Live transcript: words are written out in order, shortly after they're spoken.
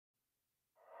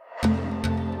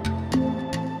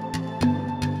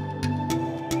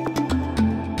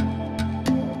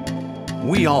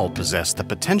We all possess the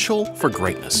potential for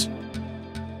greatness.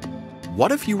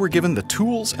 What if you were given the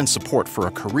tools and support for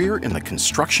a career in the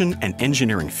construction and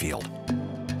engineering field?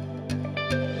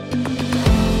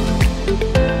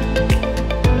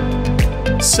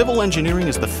 Civil engineering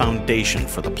is the foundation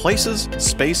for the places,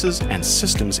 spaces, and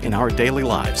systems in our daily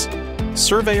lives.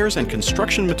 Surveyors and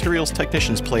construction materials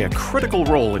technicians play a critical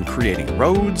role in creating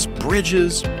roads,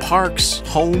 bridges, parks,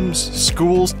 homes,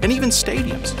 schools, and even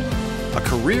stadiums. A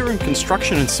career in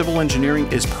construction and civil engineering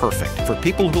is perfect for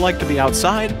people who like to be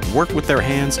outside, work with their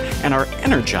hands, and are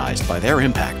energized by their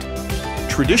impact.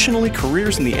 Traditionally,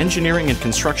 careers in the engineering and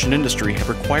construction industry have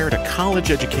required a college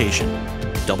education.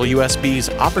 WSB's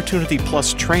Opportunity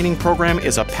Plus training program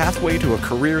is a pathway to a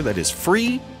career that is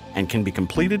free and can be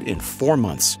completed in 4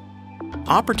 months.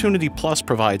 Opportunity Plus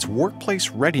provides workplace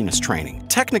readiness training,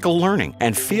 technical learning,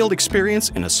 and field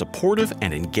experience in a supportive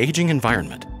and engaging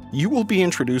environment. You will be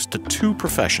introduced to 2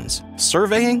 professions,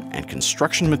 surveying and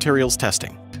construction materials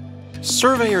testing.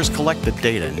 Surveyors collect the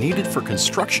data needed for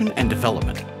construction and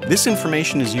development. This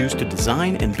information is used to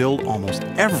design and build almost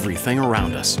everything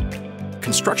around us.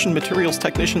 Construction materials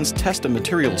technicians test a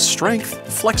material's strength,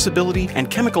 flexibility,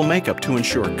 and chemical makeup to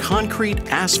ensure concrete,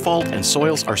 asphalt, and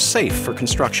soils are safe for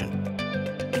construction.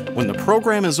 When the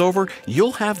program is over,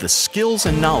 you'll have the skills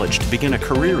and knowledge to begin a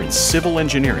career in civil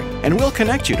engineering, and we'll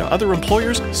connect you to other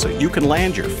employers so you can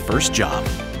land your first job.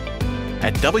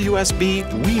 At WSB,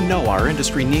 we know our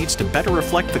industry needs to better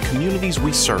reflect the communities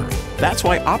we serve. That's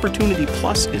why Opportunity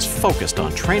Plus is focused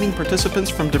on training participants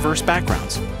from diverse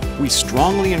backgrounds. We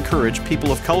strongly encourage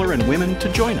people of color and women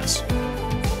to join us.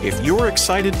 If you're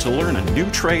excited to learn a new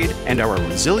trade and are a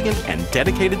resilient and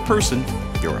dedicated person,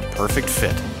 you're a perfect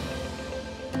fit.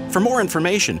 For more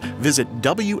information, visit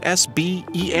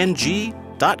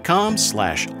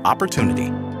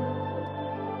WSBENG.com/opportunity.